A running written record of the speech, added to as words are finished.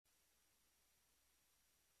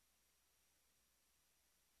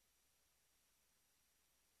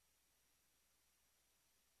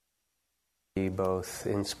be both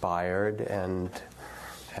inspired and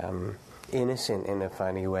innocent in a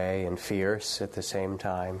funny way and fierce at the same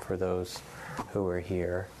time for those who are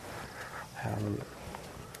here.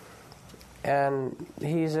 And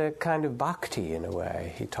he's a kind of bhakti in a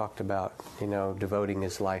way. He talked about, devoting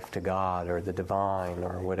his life to God or the divine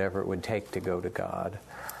or whatever it would take to go to God.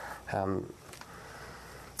 And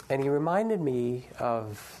he reminded me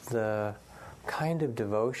of the kind of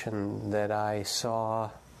devotion that I saw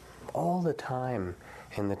all the time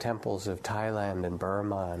in the temples of Thailand and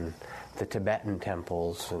Burma and the Tibetan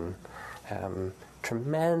temples, and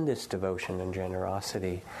tremendous devotion and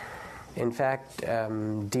generosity. In fact,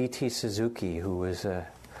 D.T. Suzuki, who was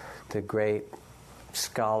the great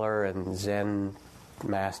scholar and Zen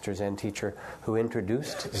master, Zen teacher, who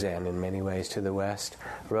introduced Zen in many ways to the West,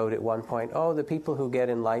 wrote at one point, the people who get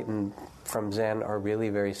enlightened from Zen are really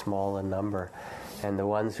very small in number, and the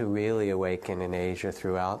ones who really awaken in Asia,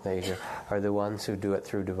 throughout Asia, are the ones who do it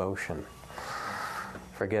through devotion.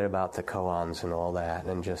 Forget about the koans and all that,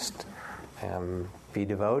 and just be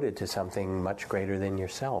devoted to something much greater than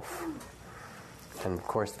yourself. And of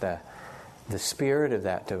course the spirit of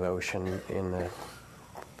that devotion in the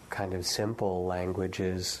kind of simple language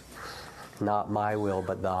is not my will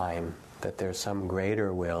but thine, that there's some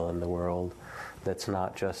greater will in the world that's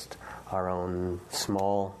not just our own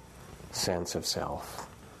small sense of self.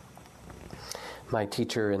 My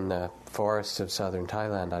teacher in the forests of southern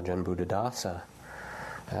Thailand, Ajahn Buddhadasa,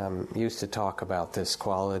 used to talk about this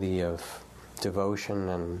quality of devotion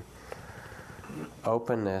and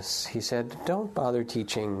openness. He said, don't bother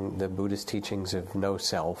teaching the Buddhist teachings of no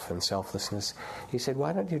self and selflessness. He said,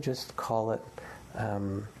 why don't you just call it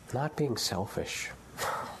not being selfish?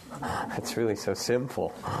 It's really so simple.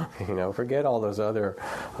 Forget all those other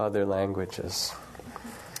languages.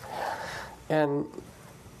 And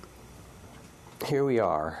here we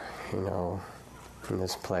are, in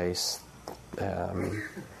this place,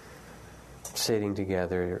 sitting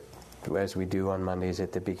together as we do on Mondays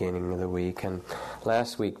at the beginning of the week. And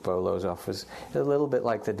last week, Bo Lozoff was a little bit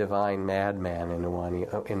like the divine madman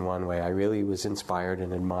in one way. I really was inspired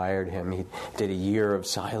and admired him. He did a year of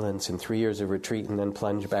silence and 3 years of retreat and then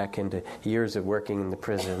plunged back into years of working in the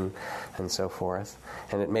prison and so forth.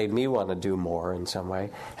 And it made me want to do more in some way.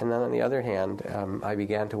 And then on the other hand, I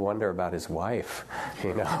began to wonder about his wife,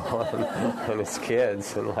 and his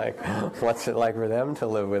kids, and what's it like for them to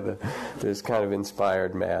live with this kind of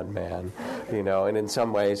inspired madman? And in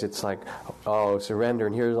some ways it's like, surrender,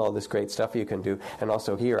 and here's all this great stuff you can do, and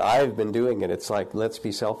also here, I've been doing it. It's like, let's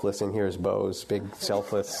be selfless, and here's Bo's big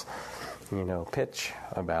selfless, pitch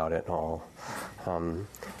about it all. And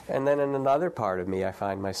then in another part of me, I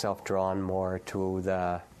find myself drawn more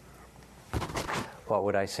to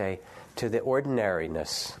to the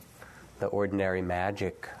ordinariness, the ordinary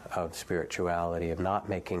magic of spirituality, of not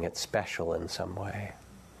making it special in some way.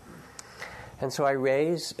 And so I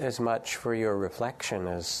raise as much for your reflection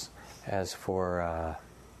as for a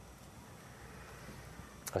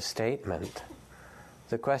statement,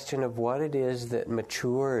 the question of what it is that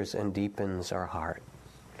matures and deepens our heart.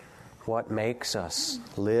 What makes us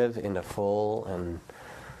live in a full and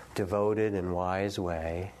devoted and wise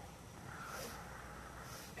way.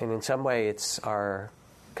 And in some way it's our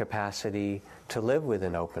capacity to live with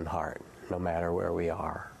an open heart, no matter where we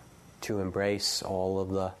are, to embrace all of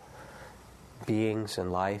the beings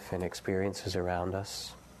and life and experiences around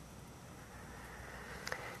us.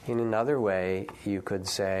 In another way, you could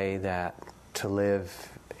say that to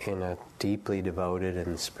live in a deeply devoted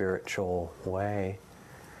and spiritual way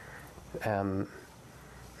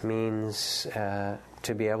means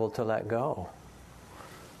to be able to let go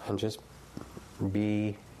and just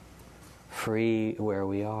be free where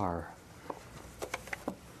we are.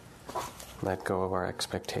 Let go of our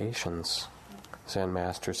expectations. Zen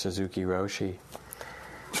Master Suzuki Roshi,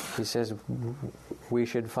 he says we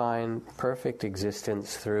should find perfect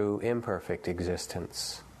existence through imperfect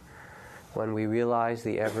existence. When we realize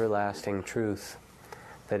the everlasting truth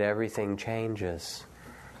that everything changes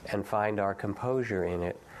and find our composure in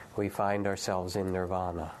it, we find ourselves in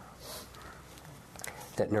nirvana.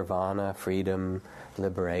 That nirvana, freedom,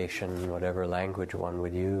 liberation, whatever language one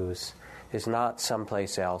would use, is not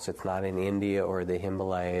someplace else. It's not in India or the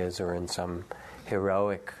Himalayas or in some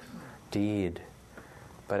heroic deed,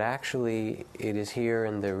 but actually it is here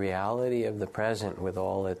in the reality of the present with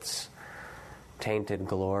all its tainted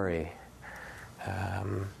glory.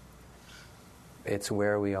 It's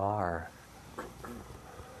where we are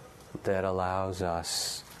that allows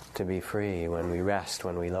us to be free, when we rest,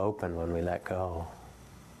 when we open, when we let go.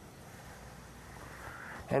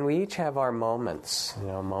 And we each have our moments,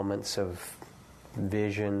 moments of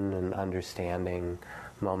vision and understanding,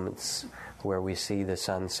 moments where we see the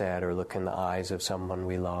sunset or look in the eyes of someone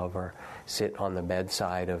we love or sit on the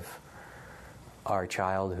bedside of our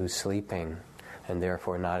child who's sleeping and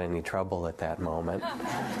therefore not any trouble at that moment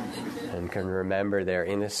and can remember their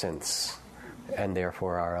innocence and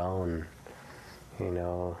therefore our own. You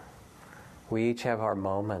know, we each have our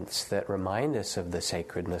moments that remind us of the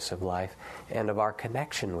sacredness of life and of our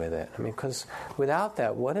connection with it. I mean, because without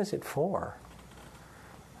that, what is it for?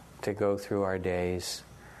 To go through our days,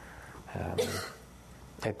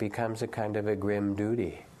 it becomes a kind of a grim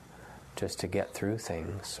duty just to get through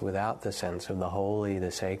things without the sense of the holy,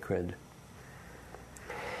 the sacred.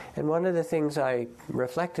 And one of the things I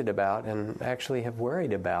reflected about and actually have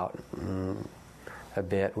worried about a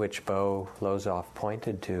bit, which Bo Lozoff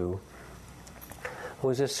pointed to,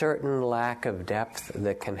 was a certain lack of depth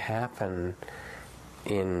that can happen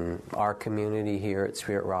in our community here at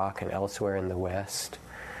Spirit Rock and elsewhere in the West.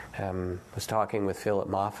 I was talking with Philip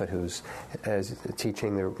Moffat, who's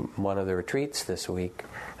teaching one of the retreats this week,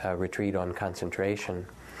 a retreat on concentration.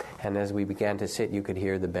 And as we began to sit, you could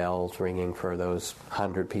hear the bells ringing for those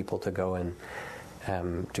 100 people to go and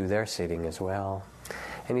do their sitting as well.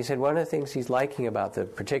 And he said one of the things he's liking about the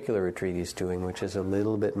particular retreat he's doing, which is a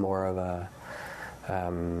little bit more of a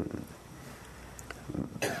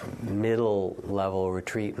middle-level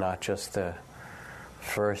retreat, not just the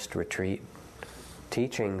first retreat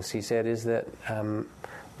teachings, he said, is that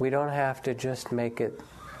we don't have to just make it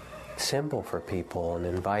simple for people and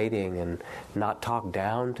inviting and not talk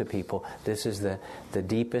down to people. This is the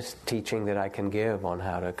deepest teaching that I can give on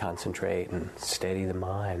how to concentrate and steady the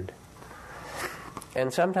mind.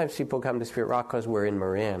 And sometimes people come to Spirit Rock because we're in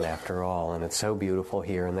Marin, after all, and it's so beautiful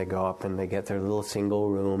here, and they go up and they get their little single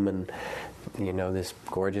room and, you know, this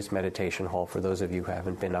gorgeous meditation hall, for those of you who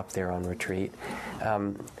haven't been up there on retreat.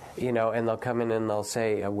 You know, and they'll come in and they'll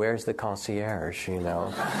say, where's the concierge, you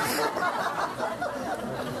know?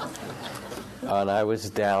 And I was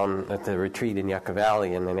down at the retreat in Yucca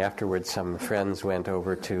Valley, and then afterwards some friends went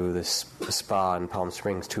over to the spa in Palm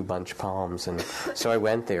Springs, Two Bunch Palms, and so I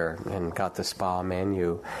went there and got the spa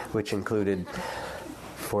menu, which included,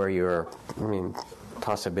 for your,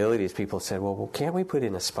 possibilities, people said, well, can't we put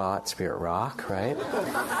in a spa at Spirit Rock, right?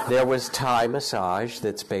 There was Thai massage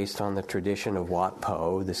that's based on the tradition of Wat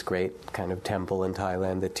Po, this great kind of temple in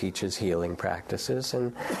Thailand that teaches healing practices.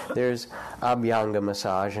 And there's Abhyanga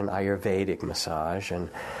massage and Ayurvedic massage and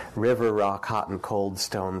river rock hot and cold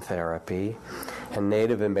stone therapy and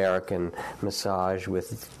Native American massage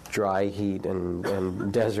with dry heat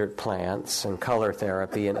and desert plants and color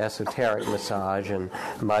therapy and esoteric massage and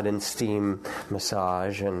mud and steam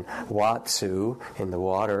massage and Watsu in the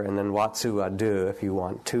water and then Watsu Adu if you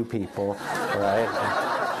want two people,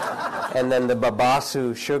 right? And then the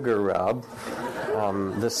Babasu sugar rub,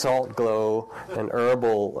 the salt glow and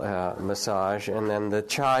herbal massage, and then the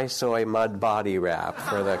chai soy mud body wrap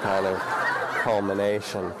for the kind of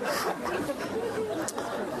culmination.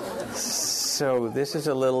 So this is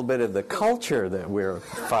a little bit of the culture that we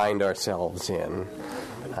find ourselves in.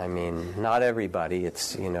 I mean, not everybody.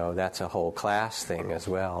 It's, that's a whole class thing as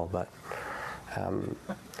well. But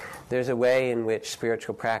there's a way in which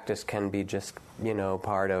spiritual practice can be just,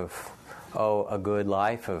 part of, a good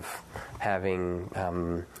life of having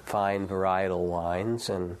fine varietal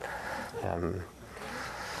wines and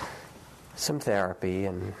some therapy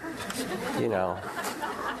and,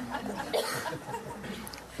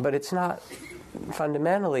 But it's not...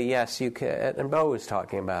 Fundamentally, yes, you can, and Bo was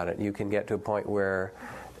talking about it, you can get to a point where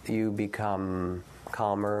you become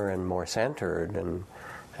calmer and more centered and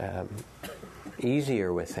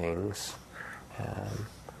easier with things.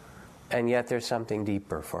 And yet there's something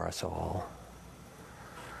deeper for us all.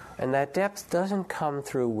 And that depth doesn't come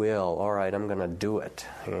through will, all right, I'm going to do it,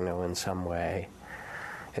 in some way.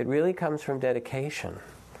 It really comes from dedication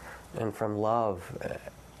and from love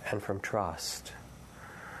and from trust.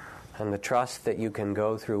 And the trust that you can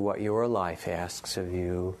go through what your life asks of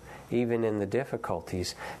you, even in the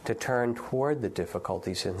difficulties, to turn toward the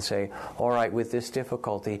difficulties and say, all right, with this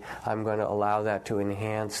difficulty, I'm going to allow that to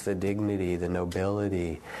enhance the dignity, the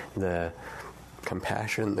nobility, the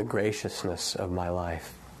compassion, the graciousness of my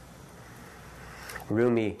life.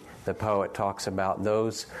 Rumi, the poet, talks about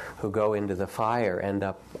those who go into the fire end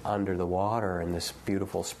up under the water in this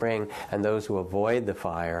beautiful spring, and those who avoid the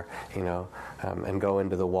fire, and go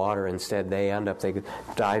into the water instead, they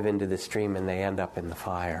dive into the stream and they end up in the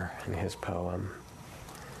fire, in his poem.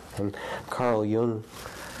 And Carl Jung,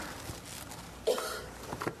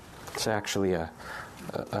 it's actually a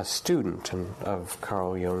student of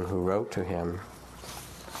Carl Jung who wrote to him.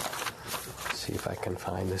 Let's see if I can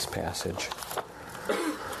find this passage.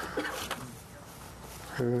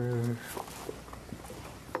 Oh,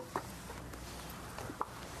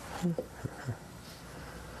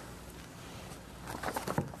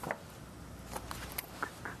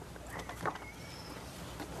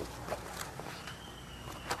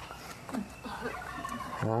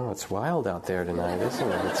 it's wild out there tonight, isn't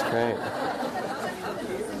it? It's great.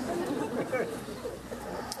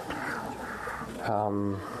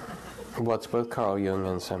 What's both Carl Jung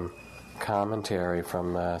and some commentary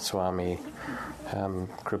from Swami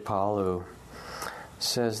Kripalu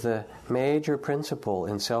says the major principle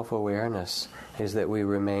in self-awareness is that we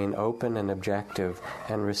remain open and objective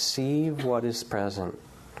and receive what is present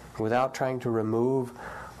without trying to remove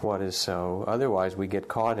what is so. Otherwise, we get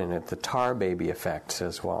caught in it. The tar baby effect,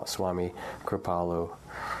 says Swami Kripalu.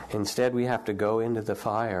 Instead, we have to go into the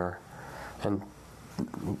fire and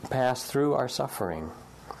pass through our suffering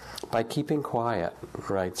by keeping quiet,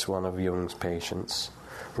 writes one of Jung's patients,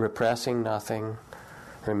 repressing nothing,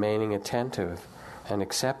 remaining attentive, and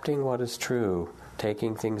accepting what is true,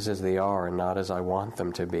 taking things as they are and not as I want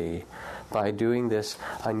them to be. By doing this,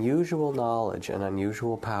 unusual knowledge and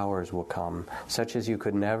unusual powers will come, such as you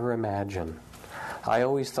could never imagine. I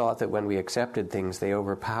always thought that when we accepted things, they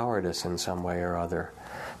overpowered us in some way or other.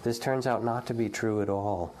 This turns out not to be true at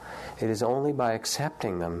all. It is only by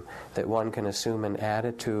accepting them that one can assume an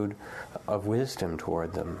attitude of wisdom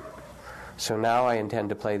toward them. So now I intend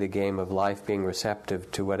to play the game of life, being receptive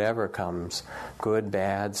to whatever comes, good,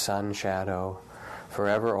 bad, sun, shadow,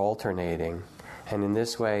 forever alternating, and in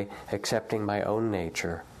this way accepting my own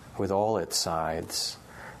nature with all its sides.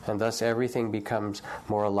 And thus everything becomes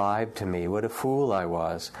more alive to me. What a fool I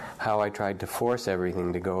was, how I tried to force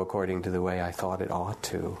everything to go according to the way I thought it ought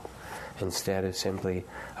to, instead of simply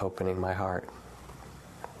opening my heart.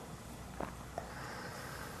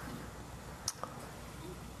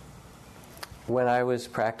 When I was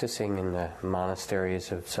practicing in the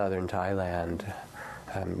monasteries of southern Thailand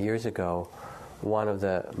years ago, one of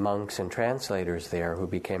the monks and translators there who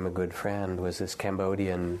became a good friend was this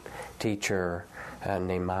Cambodian teacher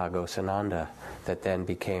named Mahagosananda that then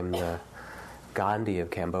became the Gandhi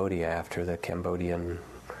of Cambodia after the Cambodian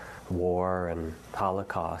War and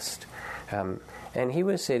Holocaust. And he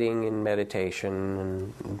was sitting in meditation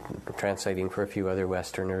and translating for a few other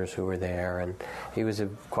Westerners who were there, and he was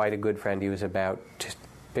quite a good friend. He was about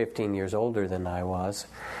 15 years older than I was.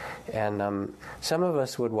 And some of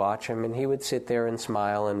us would watch him, and he would sit there and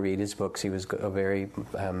smile and read his books. He was a very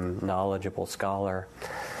knowledgeable scholar.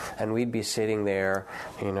 And we'd be sitting there,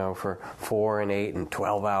 for 4 and 8 and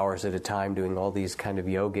 12 hours at a time doing all these kind of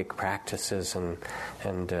yogic practices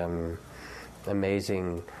and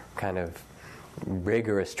amazing kind of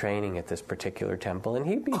rigorous training at this particular temple. And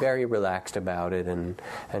he'd be very relaxed about it and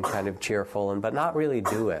kind of cheerful, but not really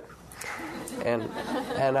do it. And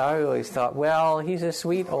I always thought, well, he's a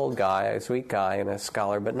sweet old guy, a sweet guy and a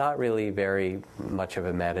scholar, but not really very much of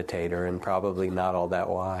a meditator and probably not all that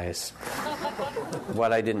wise.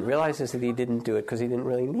 What I didn't realize is that he didn't do it because he didn't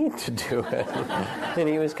really need to do it. And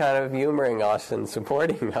he was kind of humoring us and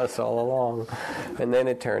supporting us all along. And then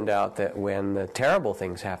it turned out that when the terrible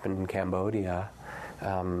things happened in Cambodia,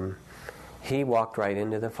 he walked right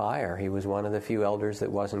into the fire. He was one of the few elders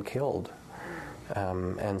that wasn't killed.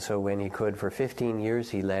 And so when he could, for 15 years,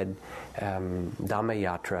 he led Dhamma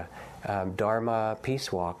Yatra, Dharma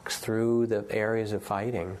peace walks through the areas of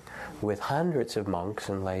fighting with hundreds of monks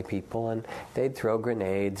and lay people, and they'd throw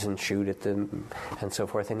grenades and shoot at them and so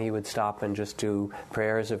forth, and he would stop and just do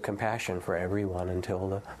prayers of compassion for everyone until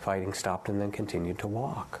the fighting stopped and then continued to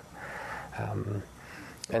walk.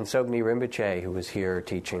 And Sogni Rinpoche, who was here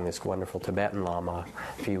teaching, this wonderful Tibetan Lama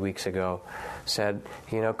a few weeks ago, said,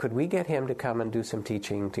 could we get him to come and do some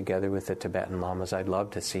teaching together with the Tibetan Lamas? I'd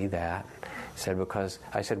love to see that. He said, because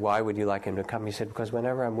I said, why would you like him to come? He said, because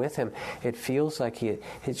whenever I'm with him, it feels like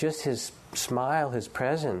his smile, his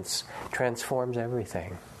presence transforms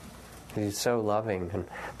everything. He's so loving. And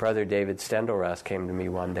Brother David Stendelras came to me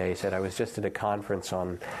one day. He said, I was just at a conference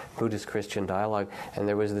on Buddhist-Christian dialogue, and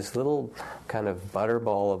there was this little kind of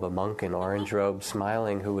butterball of a monk in orange robe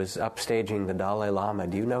smiling who was upstaging the Dalai Lama.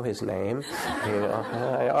 Do you know his name?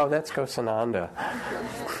 Oh, that's Gosananda.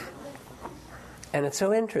 And it's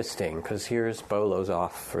so interesting, because here's Bolo's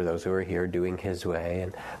off, for those who are here, doing his way,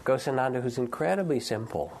 and Gosananda, who's incredibly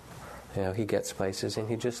simple. He gets places and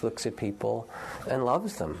he just looks at people and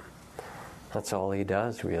loves them. That's all he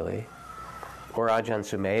does, really. Or Ajahn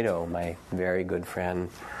Sumedho, my very good friend,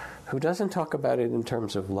 who doesn't talk about it in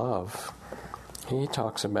terms of love. He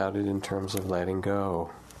talks about it in terms of letting go.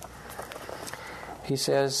 He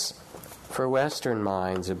says, for Western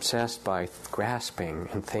minds obsessed by grasping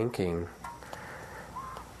and thinking,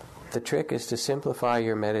 The trick is to simplify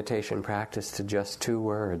your meditation practice to just 2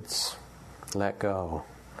 words: let go,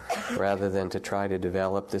 rather than to try to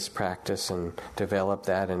develop this practice and develop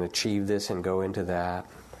that and achieve this and go into that.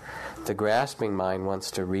 The grasping mind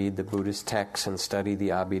wants to read the Buddhist texts and study the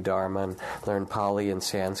Abhidharma and learn Pali and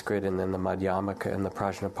Sanskrit and then the Madhyamaka and the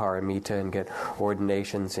Prajnaparamita and get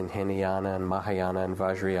ordinations in Hinayana and Mahayana and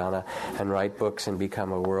Vajrayana and write books and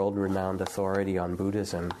become a world-renowned authority on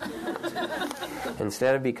Buddhism.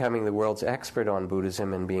 Instead of becoming the world's expert on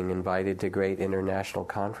Buddhism and being invited to great international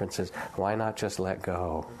conferences, why not just let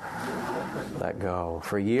go? Let go.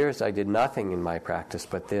 For years I did nothing in my practice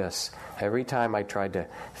but this. Every time I tried to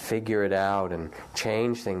figure it out and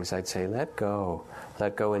change things, I'd say, let go.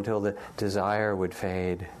 Let go until the desire would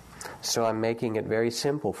fade. So I'm making it very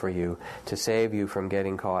simple for you to save you from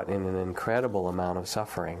getting caught in an incredible amount of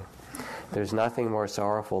suffering. There's nothing more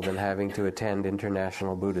sorrowful than having to attend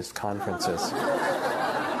international Buddhist conferences.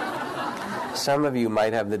 Some of you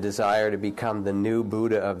might have the desire to become the new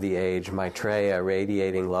Buddha of the age, Maitreya,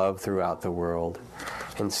 radiating love throughout the world.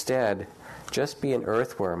 Instead, just be an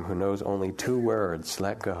earthworm who knows only 2 words: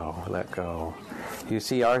 let go, let go. You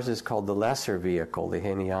see, ours is called the lesser vehicle, the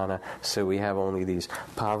Hinayana, so we have only these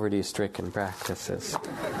poverty-stricken practices.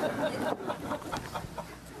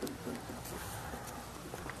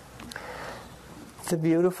 The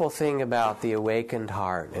beautiful thing about the awakened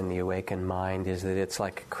heart and the awakened mind is that it's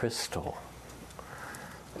like a crystal.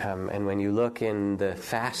 And when you look in the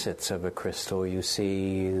facets of a crystal, you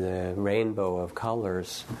see the rainbow of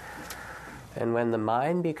colors. And when the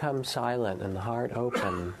mind becomes silent and the heart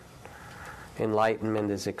open,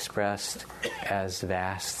 enlightenment is expressed as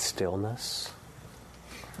vast stillness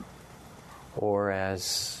or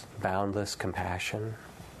as boundless compassion.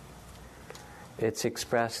 It's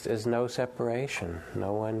expressed as no separation,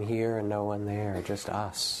 no one here and no one there, just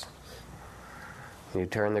us. You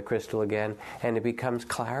turn the crystal again, and it becomes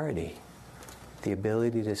clarity, the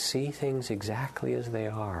ability to see things exactly as they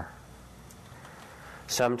are.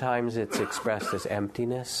 Sometimes it's expressed as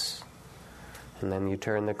emptiness, and then you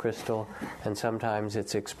turn the crystal, and sometimes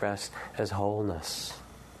it's expressed as wholeness.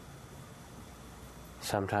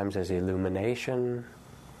 Sometimes as illumination,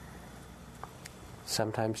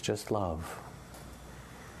 sometimes just love.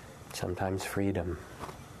 Sometimes freedom.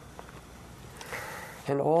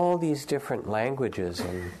 And all these different languages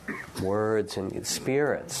and words and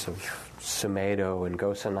spirits of Sumedho and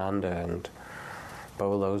Gosananda and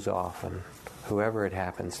Bolozov and whoever it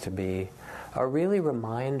happens to be are really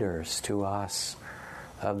reminders to us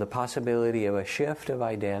of the possibility of a shift of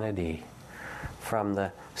identity from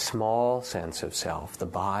the small sense of self, the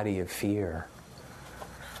body of fear,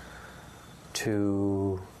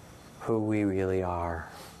 to who we really are,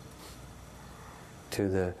 to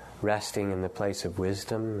the resting in the place of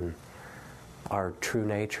wisdom and our true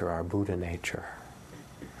nature, our Buddha nature.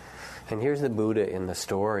 And here's the Buddha in the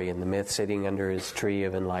story, in the myth, sitting under his tree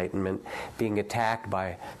of enlightenment, being attacked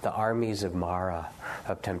by the armies of Mara,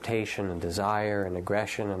 of temptation and desire and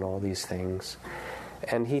aggression and all these things.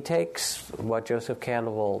 And he takes what Joseph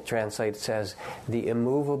Campbell translates as the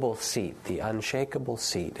immovable seat, the unshakable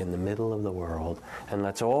seat in the middle of the world, and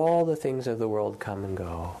lets all the things of the world come and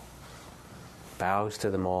go. Bows to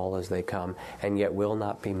them all as they come, and yet will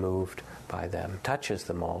not be moved by them, touches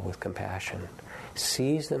them all with compassion,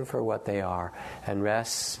 sees them for what they are, and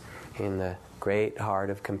rests in the great heart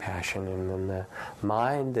of compassion and in the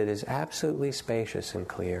mind that is absolutely spacious and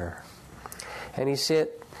clear. And he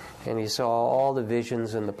saw all the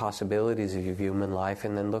visions and the possibilities of human life,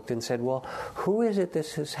 and then looked and said, well, who is it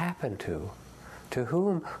this has happened to? To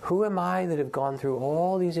whom? Who am I that have gone through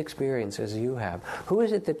all these experiences you have? Who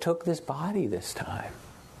is it that took this body this time?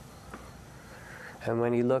 And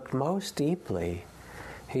when he looked most deeply,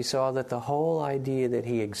 he saw that the whole idea that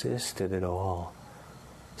he existed at all,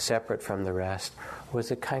 separate from the rest,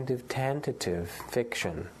 was a kind of tentative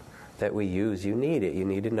fiction that we use. You need it. You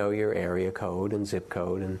need to know your area code and zip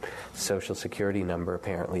code and social security number,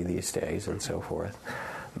 apparently these days, and so forth.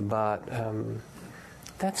 But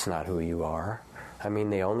that's not who you are. I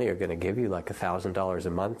mean, they only are going to give you like $1,000 a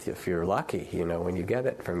month if you're lucky, when you get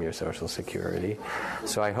it from your Social Security.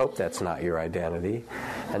 So I hope that's not your identity.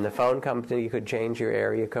 And the phone company could change your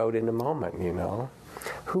area code in a moment,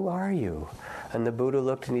 Who are you? And the Buddha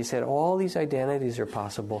looked and he said, all these identities are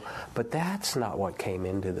possible, but that's not what came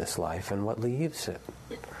into this life and what leaves it.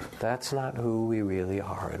 That's not who we really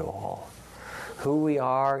are at all. Who we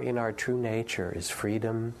are in our true nature is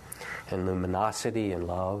freedom and luminosity and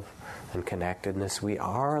love and connectedness. We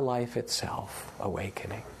are life itself,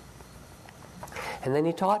 awakening. And then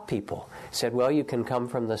he taught people. He said, well, you can come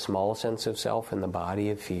from the small sense of self and the body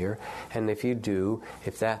of fear, and if you do,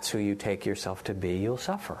 if that's who you take yourself to be, you'll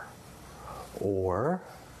suffer. Or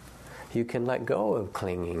you can let go of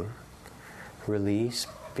clinging, release,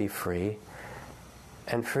 be free,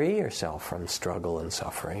 and free yourself from struggle and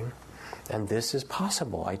suffering. And this is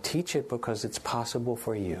possible. I teach it because it's possible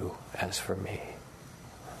for you as for me.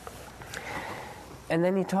 And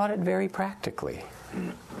then he taught it very practically.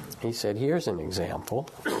 He said, here's an example.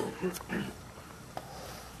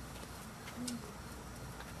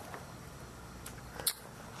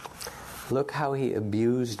 Look how he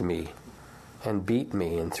abused me and beat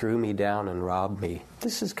me and threw me down and robbed me.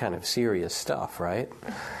 This is kind of serious stuff, right?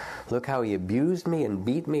 Look how he abused me and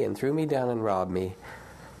beat me and threw me down and robbed me.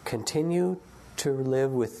 Continue to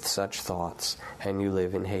live with such thoughts, and you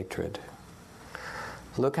live in hatred.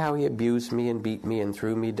 Look how he abused me and beat me and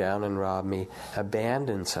threw me down and robbed me.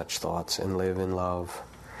 Abandon such thoughts and live in love.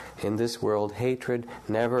 In this world, hatred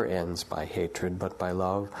never ends by hatred, but by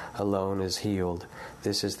love alone is healed.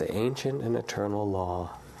 This is the ancient and eternal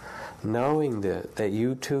law. Knowing that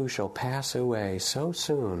you too shall pass away so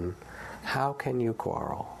soon, how can you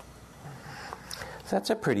quarrel? That's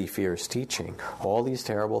a pretty fierce teaching. All these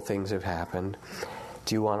terrible things have happened.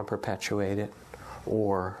 Do you want to perpetuate it?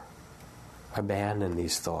 Or abandon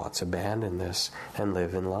these thoughts, abandon this, and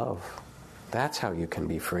live in love? That's how you can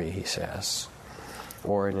be free, he says.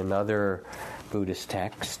 Or in another Buddhist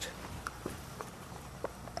text,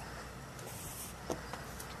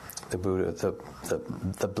 the Buddha,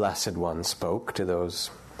 the Blessed One spoke to those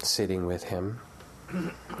sitting with him.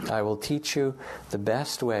 I will teach you the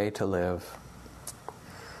best way to live.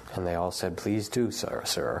 And they all said, please do,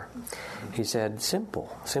 sir. He said,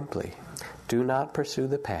 simply, do not pursue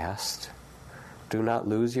the past. Do not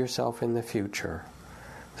lose yourself in the future.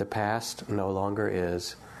 The past no longer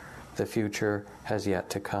is. The future has yet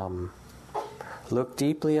to come. Look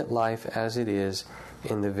deeply at life as it is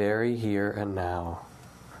in the very here and now.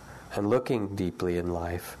 And looking deeply in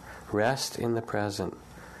life, rest in the present.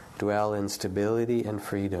 Dwell in stability and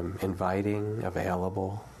freedom, inviting,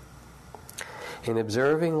 available. In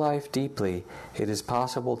observing life deeply, it is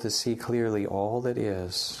possible to see clearly all that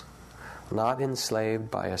is. Not enslaved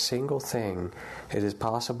by a single thing, it is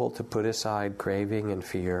possible to put aside craving and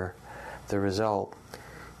fear. The result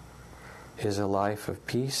is a life of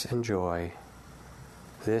peace and joy.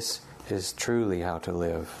 This is truly how to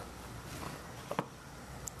live.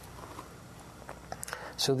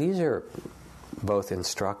 So these are both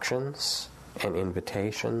instructions and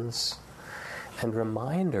invitations and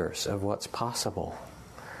reminders of what's possible.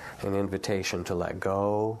 An invitation to let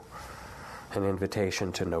go, an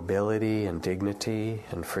invitation to nobility and dignity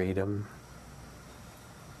and freedom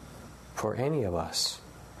for any of us.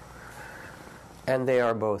 And they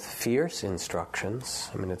are both fierce instructions.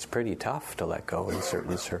 I mean, it's pretty tough to let go in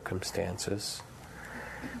certain circumstances.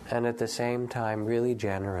 And at the same time, really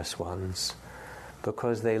generous ones,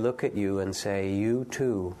 because they look at you and say, you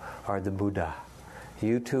too are the Buddha.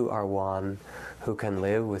 You too are one who can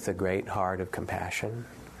live with a great heart of compassion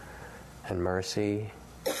and mercy.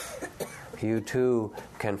 You too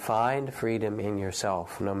can find freedom in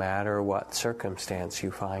yourself no matter what circumstance you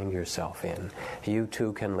find yourself in. You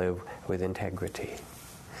too can live with integrity.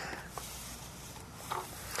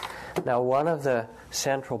 Now, one of the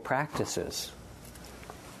central practices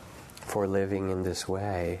for living in this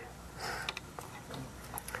way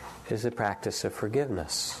is the practice of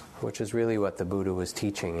forgiveness, which is really what the Buddha was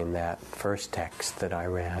teaching in that first text that I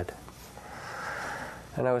read.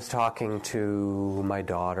 And I was talking to my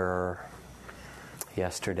daughter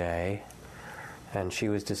yesterday, and she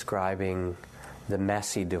was describing the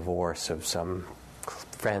messy divorce of some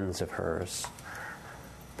friends of hers.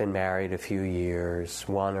 Been married a few years,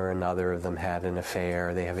 one or another of them had an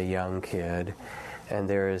affair, they have a young kid, and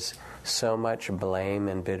there is so much blame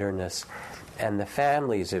and bitterness. And the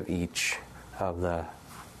families of each of the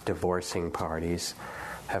divorcing parties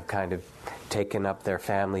have kind of taken up their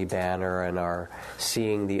family banner and are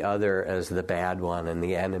seeing the other as the bad one and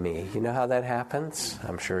the enemy. You know how that happens?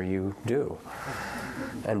 I'm sure you do.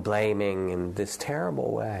 And blaming in this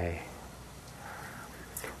terrible way.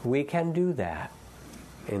 We can do that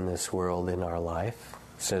in this world, in our life,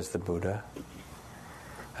 says the Buddha,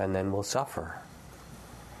 and then we'll suffer.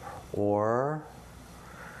 Or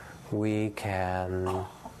we can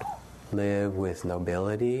live with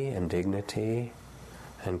nobility and dignity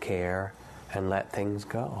and care and let things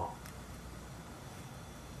go.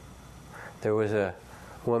 There was a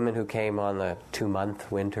woman who came on the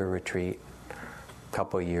 2-month winter retreat a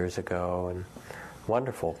couple years ago, and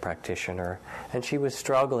wonderful practitioner, and she was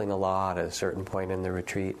struggling a lot at a certain point in the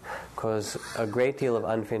retreat because a great deal of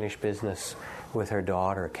unfinished business with her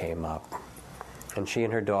daughter came up. And she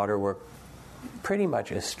and her daughter were pretty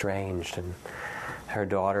much estranged, and her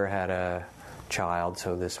daughter had a child,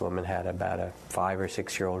 so this woman had about a 5 or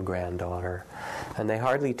 6 year old granddaughter, and they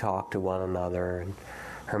hardly talked to one another, and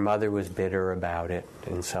her mother was bitter about it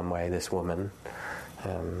in some way, this woman,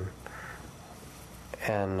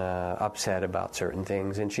 and upset about certain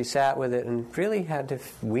things, and she sat with it and really had to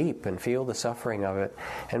weep and feel the suffering of it.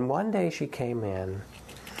 And one day she came in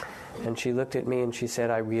and she looked at me and she said,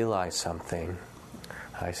 "I realized something."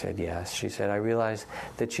 I said, "Yes." She said, "I realized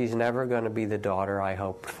that she's never going to be the daughter I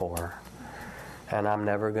hoped for, and I'm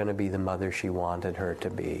never going to be the mother she wanted her to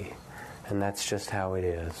be, and that's just how it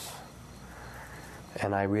is.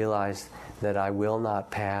 And I realized that I will not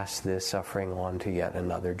pass this suffering on to yet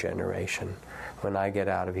another generation. When I get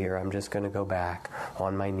out of here, I'm just going to go back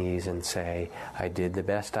on my knees and say, I did the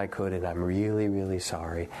best I could, and I'm really, really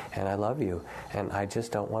sorry, and I love you, and I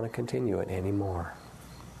just don't want to continue it anymore."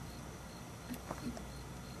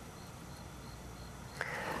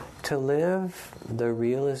 To live the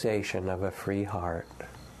realization of a free heart,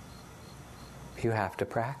 you have to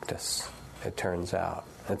practice, it turns out.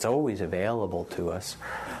 It's always available to us,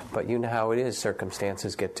 but you know how it is.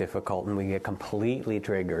 Circumstances get difficult and we get completely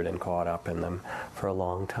triggered and caught up in them for a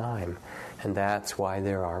long time. And that's why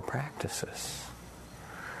there are practices.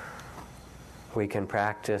 We can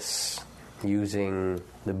practice using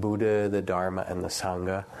the Buddha, the Dharma, and the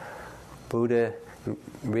Sangha. Buddha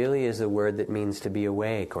really is the word that means to be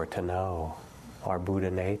awake or to know, our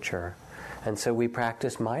Buddha nature. And so we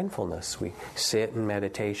practice mindfulness. We sit in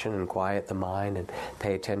meditation and quiet the mind and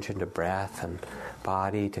pay attention to breath and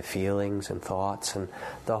body, to feelings and thoughts and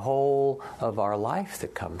the whole of our life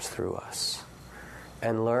that comes through us.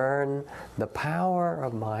 And learn the power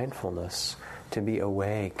of mindfulness to be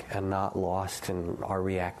awake and not lost in our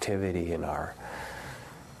reactivity, in our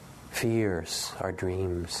fears, our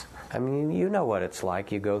dreams. I mean, you know what it's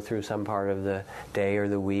like. You go through some part of the day or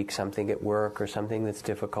the week, something at work or something that's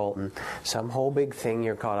difficult, and some whole big thing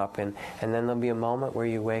you're caught up in, and then there'll be a moment where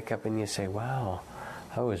you wake up and you say, wow,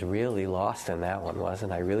 I was really lost in that one,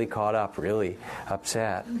 wasn't I? Really caught up, really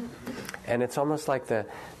upset. And it's almost like the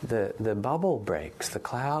bubble breaks, the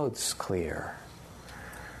clouds clear.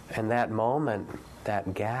 And that moment,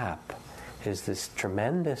 that gap, is this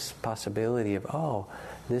tremendous possibility of, oh,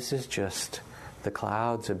 this is just the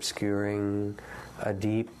clouds obscuring a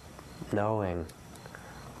deep knowing,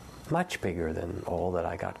 much bigger than all that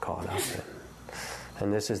I got caught up in.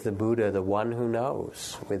 And this is the Buddha, the one who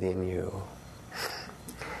knows within you.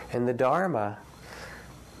 And the Dharma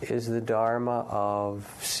is the Dharma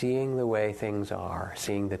of seeing the way things are,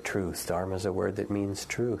 seeing the truth. Dharma is a word that means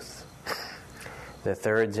truth. The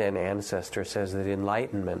third Zen ancestor says that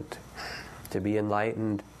enlightenment, to be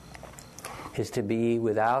enlightened, is to be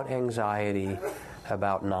without anxiety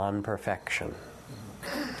about non-perfection.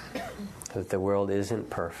 That the world isn't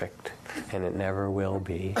perfect, and it never will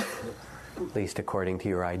be, at least according to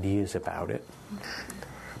your ideas about it.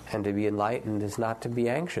 And to be enlightened is not to be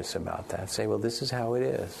anxious about that. Say, well, this is how it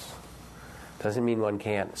is. Doesn't mean one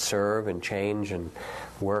can't serve and change and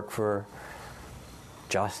work for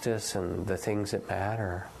justice and the things that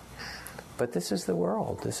matter. But this is the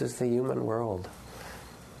world. This is the human world.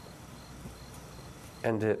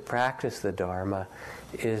 And to practice the Dharma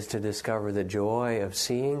is to discover the joy of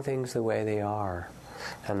seeing things the way they are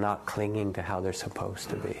and not clinging to how they're supposed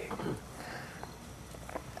to be.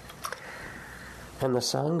 And the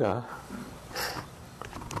Sangha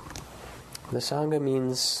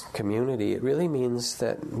means community. It really means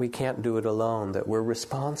that we can't do it alone, that we're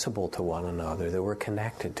responsible to one another, that we're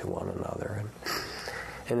connected to one another. And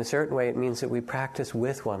in a certain way, it means that we practice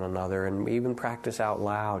with one another and we even practice out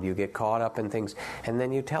loud. You get caught up in things, and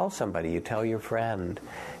then you tell somebody, you tell your friend,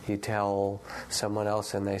 you tell someone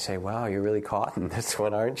else, and they say, wow, you're really caught in this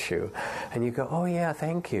one, aren't you? And you go, oh yeah,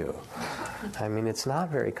 thank you. I mean, it's not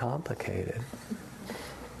very complicated.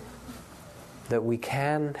 That we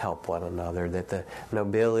can help one another, that the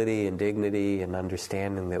nobility and dignity and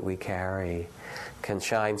understanding that we carry can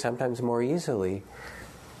shine sometimes more easily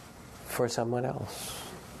for someone else.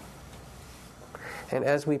 And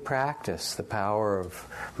as we practice the power of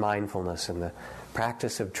mindfulness and the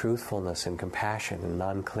practice of truthfulness and compassion and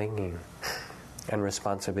non-clinging and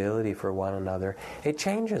responsibility for one another, it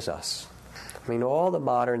changes us. I mean, all the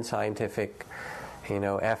modern scientific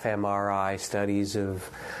fMRI studies of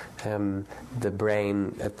the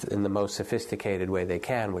brain in the most sophisticated way they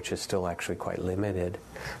can, which is still actually quite limited.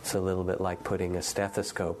 It's a little bit like putting a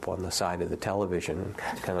stethoscope on the side of the television,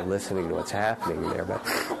 kind of listening to what's happening there, but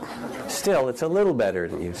still, it's a little better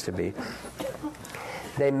than it used to be.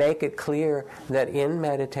 They make it clear that in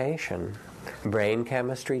meditation, brain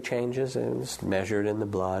chemistry changes, and it's measured in the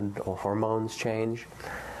blood, or hormones change.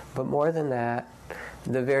 But more than that,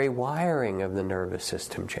 the very wiring of the nervous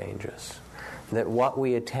system changes. That what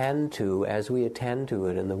we attend to, as we attend to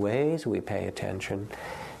it, and the ways we pay attention,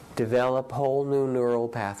 develop whole new neural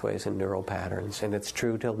pathways and neural patterns. And it's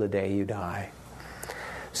true till the day you die.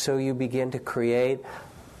 So you begin to create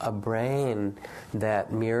a brain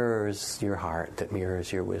that mirrors your heart, that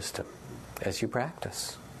mirrors your wisdom as you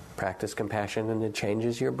practice. Practice compassion, and it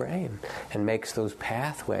changes your brain and makes those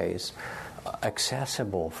pathways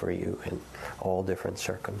accessible for you in all different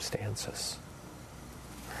circumstances.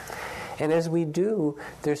 And as we do,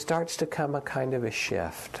 there starts to come a kind of a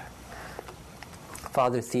shift.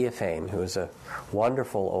 Father Theophane, who is a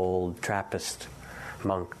wonderful old Trappist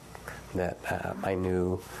monk that I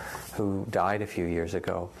knew, who died a few years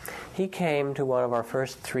ago, he came to one of our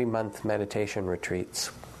first 3-month meditation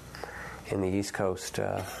retreats in the East Coast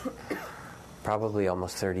probably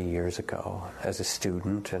almost 30 years ago as a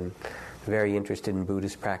student, and very interested in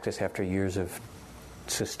Buddhist practice after years of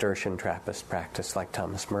Cistercian Trappist practice like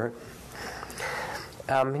Thomas Merton.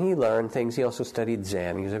 He learned things. He also studied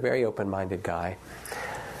Zen. He was a very open-minded guy.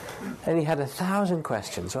 And he had 1,000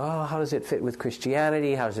 questions. Oh, how does it fit with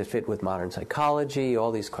Christianity? How does it fit with modern psychology?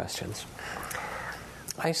 All these questions.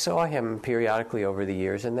 I saw him periodically over the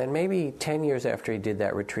years, and then maybe 10 years after he did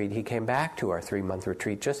that retreat, he came back to our 3-month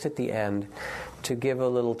retreat just at the end to give a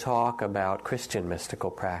little talk about Christian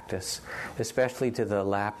mystical practice, especially to the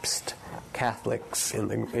lapsed Catholics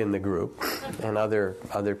in the group and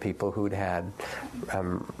other people who'd had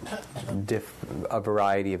a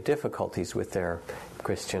variety of difficulties with their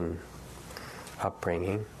Christian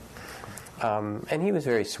upbringing. And he was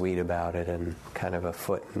very sweet about it and kind of a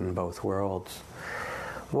foot in both worlds.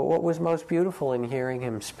 What was most beautiful in hearing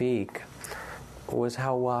him speak was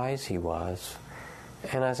how wise he was.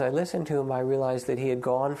 And as I listened to him, I realized that he had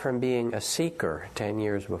gone from being a seeker 10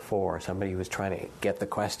 years before, somebody who was trying to get the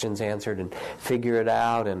questions answered and figure it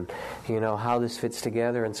out and, how this fits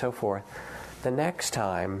together and so forth. The next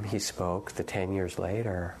time he spoke, the 10 years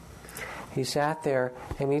later, he sat there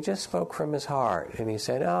and he just spoke from his heart. And he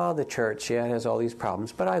said, the church, it has all these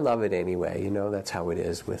problems, but I love it anyway. That's how it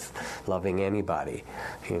is with loving anybody,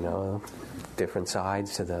 different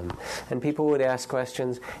sides to them. And people would ask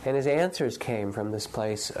questions, and his answers came from this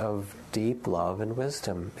place of deep love and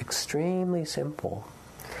wisdom, extremely simple.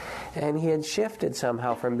 And he had shifted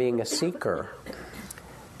somehow from being a seeker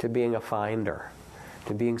to being a finder,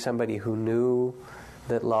 to being somebody who knew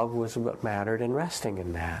that love was what mattered and resting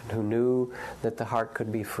in that, who knew that the heart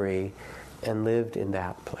could be free and lived in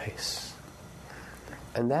that place.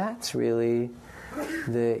 And that's really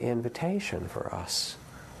the invitation for us.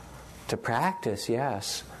 To practice,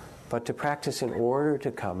 yes, but to practice in order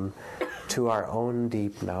to come to our own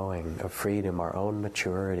deep knowing of freedom, our own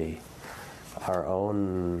maturity, our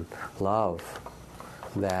own love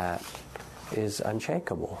that is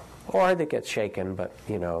unshakable. Or that gets shaken, but,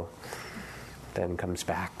 then comes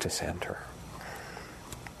back to center.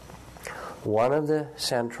 One of the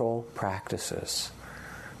central practices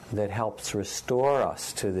that helps restore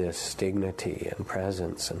us to this dignity and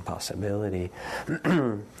presence and possibility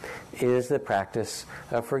is the practice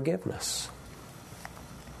of forgiveness.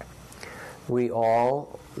 We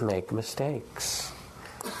all make mistakes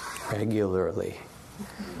regularly,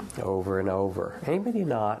 over and over. Anybody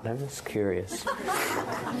not? I'm just curious.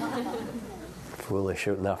 Foolish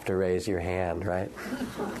enough to raise your hand, right?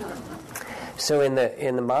 So in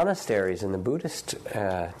the monasteries, in the Buddhist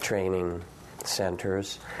training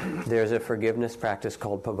centers, there's a forgiveness practice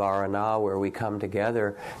called pavarana, where we come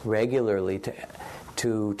together regularly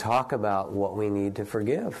to talk about what we need to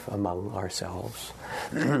forgive among ourselves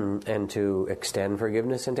and to extend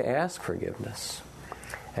forgiveness and to ask forgiveness.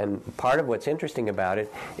 And part of what's interesting about it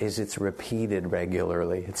is it's repeated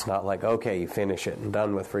regularly. It's not like, okay, you finish it and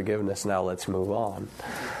done with forgiveness, now let's move on.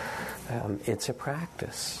 It's a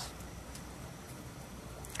practice.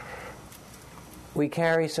 We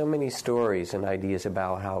carry so many stories and ideas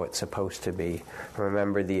about how it's supposed to be.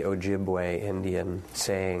 Remember the Ojibwe Indian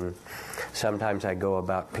saying, sometimes I go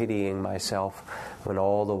about pitying myself when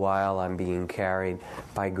all the while I'm being carried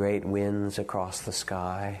by great winds across the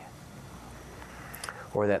sky.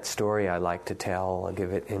 Or that story I like to tell, I'll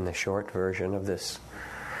give it in the short version of this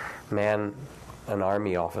man an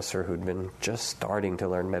army officer who'd been just starting to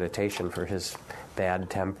learn meditation for his bad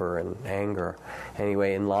temper and anger.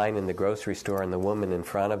 Anyway, in line in the grocery store, and the woman in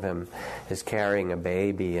front of him is carrying a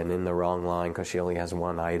baby and in the wrong line because she only has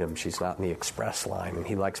one item. She's not in the express line, and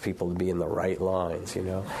he likes people to be in the right lines, you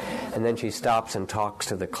know. And then she stops and talks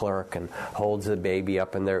to the clerk and holds the baby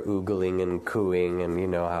up, and they're oogling and cooing, and you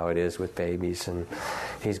know how it is with babies. And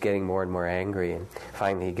he's getting more and more angry, and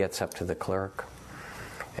finally he gets up to the clerk,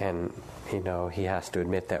 and you know, he has to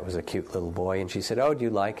admit that was a cute little boy. And she said, "Oh, do you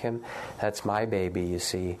like him? That's my baby, you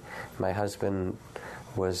see. My husband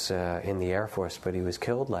was in the Air Force, but he was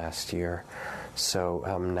killed last year. So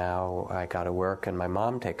now I got to work, and my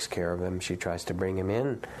mom takes care of him. She tries to bring him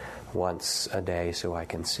in once a day so I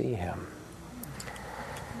can see him."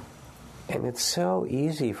 And it's so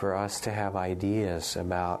easy for us to have ideas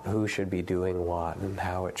about who should be doing what and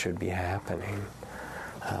how it should be happening.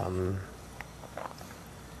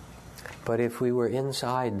 But if we were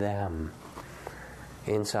inside them,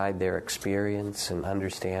 inside their experience and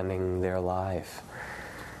understanding their life,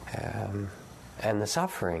 and the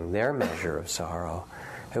suffering, their measure of sorrow,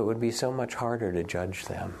 it would be so much harder to judge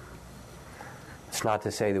them. It's not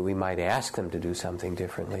to say that we might ask them to do something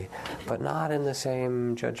differently, but not in the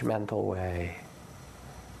same judgmental way.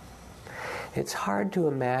 It's hard to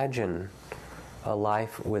imagine a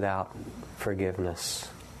life without forgiveness.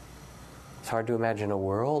 It's hard to imagine a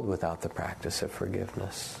world without the practice of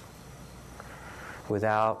forgiveness.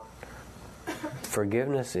 Without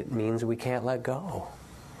forgiveness, it means we can't let go.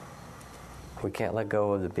 We can't let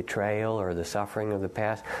go of the betrayal or the suffering of the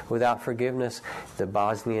past. Without forgiveness, the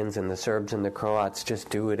Bosnians and the Serbs and the Croats just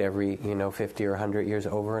do it every, 50 or 100 years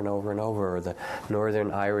over and over and over. Or the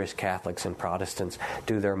Northern Irish Catholics and Protestants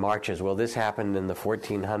do their marches. Well, this happened in the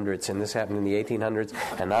 1400s and this happened in the 1800s,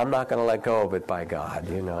 and I'm not going to let go of it, by God,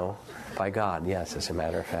 By God, yes, as a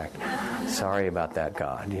matter of fact. Sorry about that,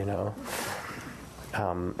 God,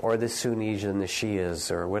 Or the Sunnis and the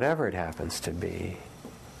Shias, or whatever it happens to be.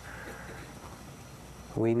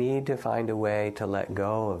 We need to find a way to let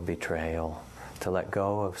go of betrayal, to let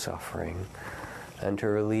go of suffering, and to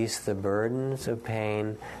release the burdens of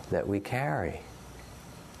pain that we carry.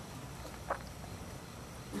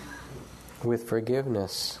 With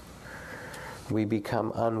forgiveness, we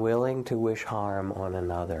become unwilling to wish harm on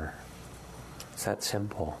another. It's that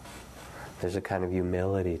simple. There's a kind of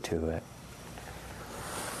humility to it.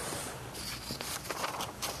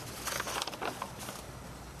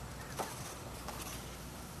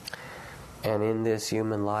 And in this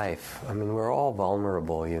human life, we're all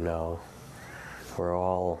vulnerable, We're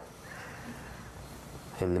all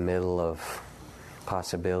in the middle of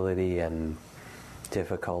possibility and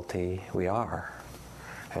difficulty. We are.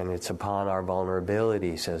 And it's upon our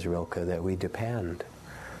vulnerability, says Rilke, that we depend,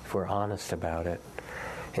 if we're honest about it.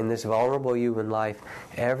 In this vulnerable human life,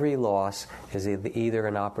 every loss is either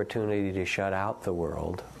an opportunity to shut out the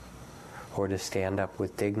world or to stand up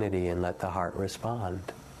with dignity and let the heart respond.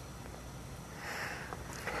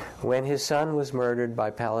 When his son was murdered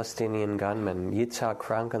by Palestinian gunmen, Yitzhak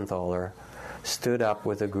Frankenthaler stood up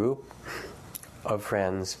with a group of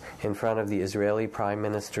friends in front of the Israeli Prime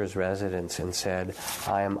Minister's residence and said,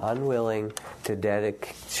 "I am unwilling to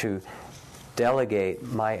delegate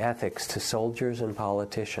my ethics to soldiers and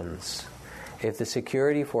politicians. If the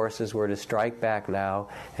security forces were to strike back now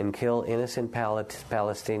and kill innocent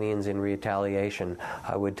Palestinians in retaliation,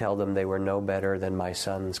 I would tell them they were no better than my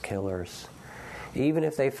son's killers. Even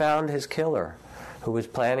if they found his killer, who was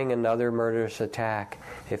planning another murderous attack,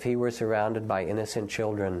 if he were surrounded by innocent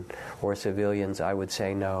children or civilians, I would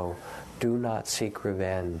say no. Do not seek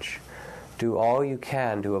revenge. Do all you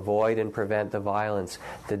can to avoid and prevent the violence,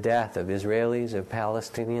 the death of Israelis, of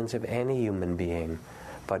Palestinians, of any human being.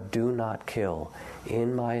 But do not kill.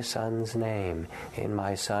 In my son's name, in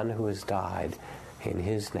my son who has died, in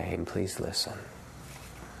his name, please listen."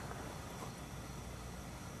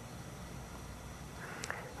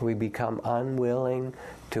 We become unwilling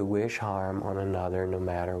to wish harm on another no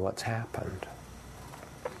matter what's happened.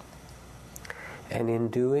 And in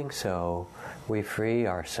doing so, we free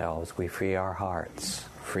ourselves, we free our hearts,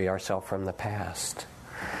 free ourselves from the past.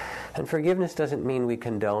 And forgiveness doesn't mean we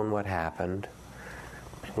condone what happened.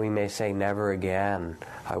 We may say, never again.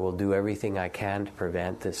 I will do everything I can to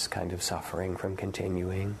prevent this kind of suffering from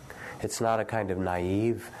continuing. It's not a kind of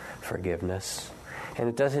naive forgiveness. And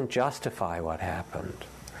it doesn't justify what happened.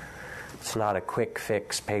 It's not a quick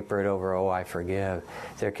fix, paper it over, oh, I forgive.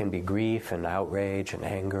 There can be grief and outrage and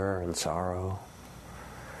anger and sorrow.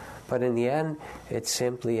 But in the end, it's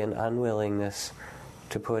simply an unwillingness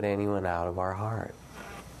to put anyone out of our heart.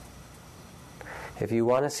 If you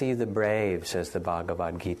want to see the brave, says the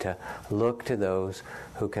Bhagavad Gita, look to those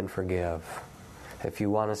who can forgive. If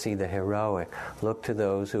you want to see the heroic, look to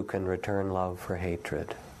those who can return love for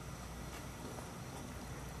hatred.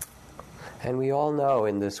 And we all know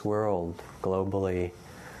in this world, globally,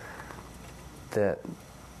 that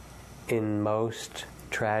in most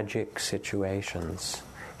tragic situations,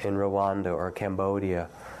 in Rwanda or Cambodia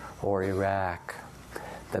or Iraq,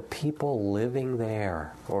 the people living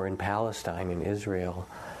there, or in Palestine and Israel,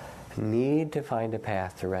 need to find a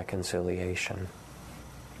path to reconciliation.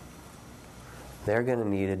 They're going to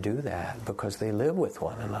need to do that because they live with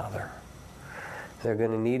one another. They're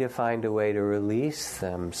going to need to find a way to release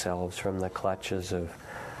themselves from the clutches of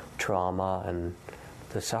trauma and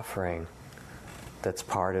the suffering that's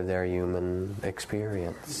part of their human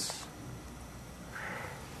experience.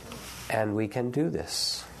 And we can do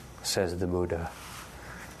this, says the Buddha.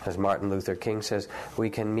 As Martin Luther King says, we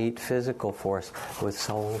can meet physical force with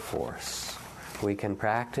soul force. We can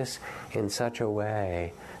practice in such a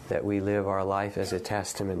way that we live our life as a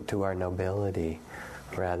testament to our nobility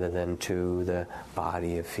rather than to the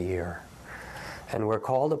body of fear. And we're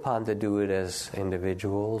called upon to do it as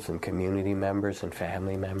individuals and community members and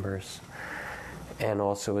family members, and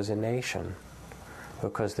also as a nation,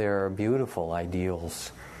 because there are beautiful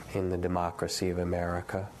ideals in the democracy of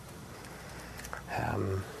America.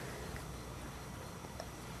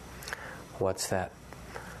 What's that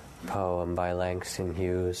poem by Langston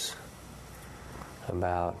Hughes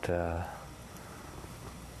about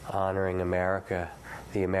honoring America,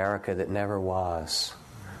 the America that never was,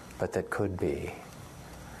 but that could be?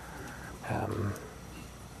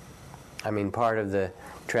 Part of the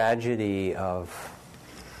tragedy of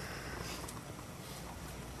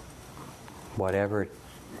whatever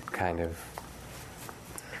kind of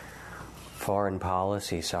foreign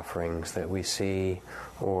policy sufferings that we see,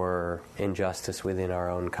 or injustice within our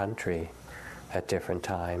own country at different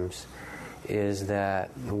times, is that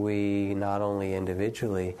we not only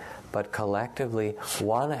individually but collectively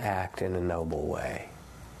want to act in a noble way.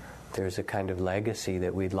 There's a kind of legacy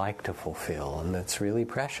that we'd like to fulfill, and that's really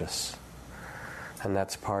precious. And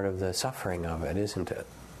that's part of the suffering of it, isn't it?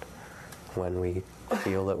 When we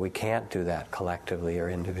feel that we can't do that collectively or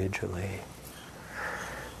individually.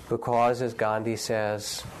 Because, as Gandhi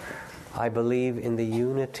says, I believe in the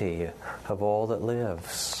unity of all that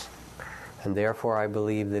lives. And therefore I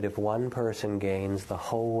believe that if one person gains, the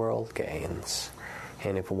whole world gains.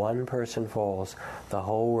 And if one person falls, the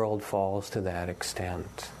whole world falls to that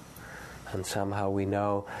extent. And somehow we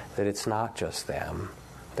know that it's not just them.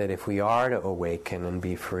 That if we are to awaken and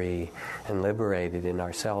be free and liberated in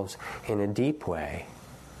ourselves in a deep way,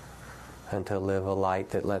 and to live a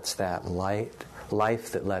life that lets that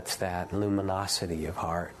luminosity of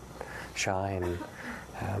heart shine,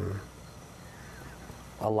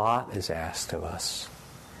 a lot is asked of us.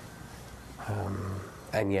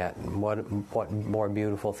 And yet, what more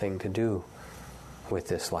beautiful thing to do with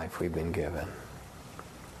this life we've been given.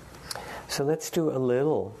 So let's do a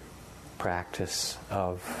little practice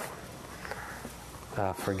of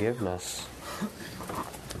forgiveness.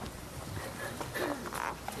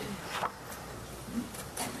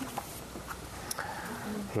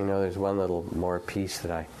 There's one little more piece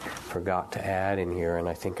that I forgot to add in here, and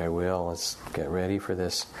I think I will. Let's get ready for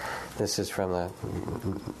this. This is from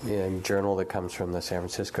the journal that comes from the San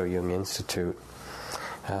Francisco Jung Institute.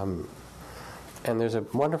 And there's a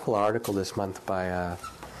wonderful article this month by a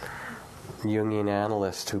Jungian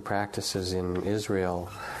analyst who practices in Israel,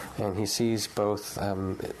 and he sees both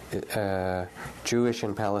Jewish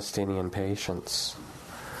and Palestinian patients.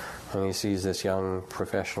 And he sees this young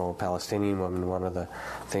professional Palestinian woman, one of the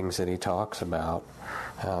things that he talks about.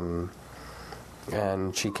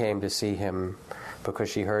 And she came to see him because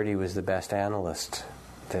she heard he was the best analyst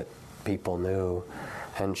that people knew.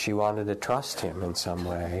 And she wanted to trust him in some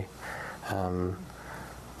way. And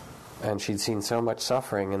she'd seen so much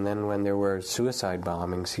suffering, and then when there were suicide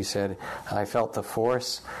bombings, he said, I felt the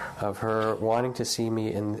force of her wanting to see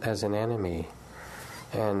me as an enemy.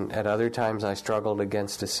 And at other times I struggled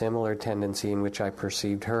against a similar tendency in which I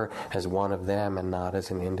perceived her as one of them and not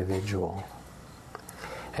as an individual.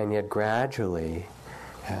 And yet gradually,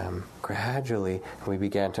 we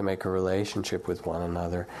began to make a relationship with one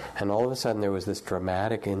another. And all of a sudden there was this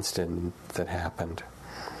dramatic instant that happened.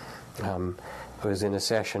 It was in a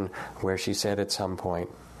session where she said at some point,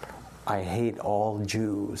 I hate all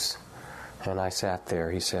Jews. And I sat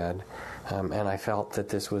there, he said, and I felt that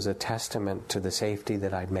this was a testament to the safety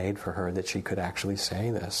that I'd made for her, that she could actually say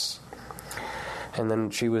this. And then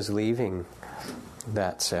she was leaving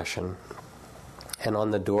that session, And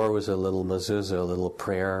on the door was a little mezuzah, a little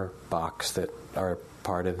prayer box that are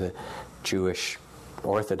part of the Jewish,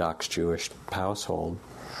 Orthodox Jewish household.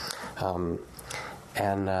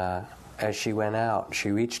 As she went out,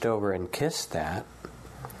 she reached over and kissed that,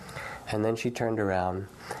 and then she turned around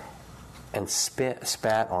and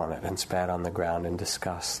spat on it and spat on the ground in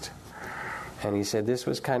disgust. And he said this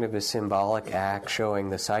was kind of a symbolic act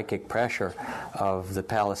showing the psychic pressure of the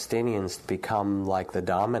Palestinians to become like the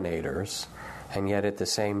dominators, and yet at the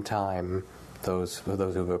same time those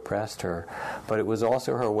who've oppressed her. But it was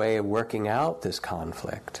also her way of working out this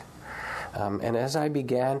conflict. And as I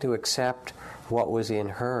began to accept what was in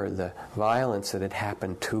her, the violence that had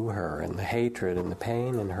happened to her, and the hatred and the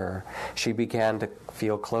pain in her, she began to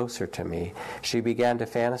feel closer to me. She began to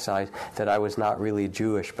fantasize that I was not really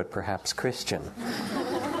Jewish, but perhaps Christian.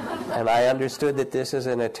 And I understood that this is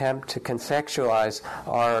an attempt to contextualize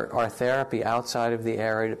our therapy outside of the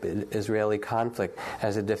Arab-Israeli conflict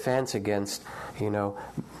as a defense against,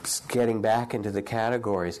 getting back into the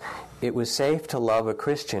categories. It was safe to love a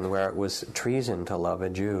Christian where it was treason to love a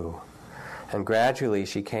Jew. And gradually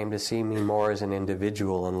she came to see me more as an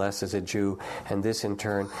individual and less as a Jew, and this in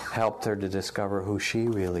turn helped her to discover who she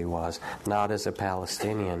really was, not as a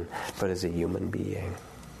Palestinian, but as a human being.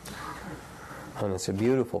 And it's a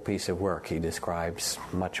beautiful piece of work. He describes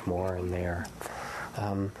much more in there.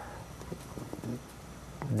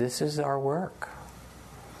 This is our work,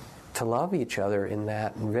 to love each other in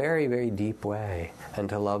that very, very deep way, and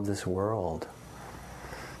to love this world.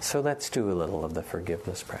 So let's do a little of the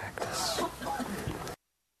forgiveness practice.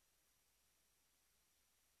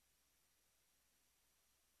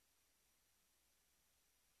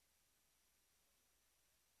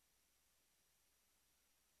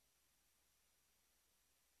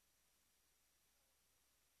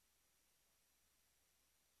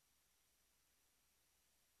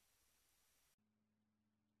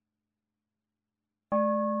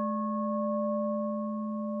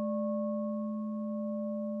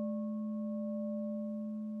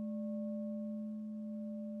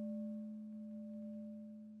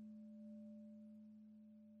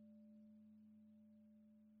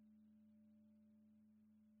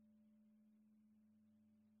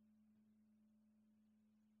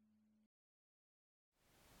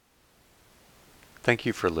 Thank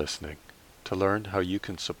you for listening. To learn how you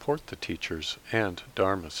can support the teachers and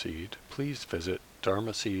Dharma Seed, please visit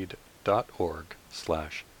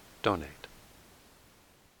dharmaseed.org/donate.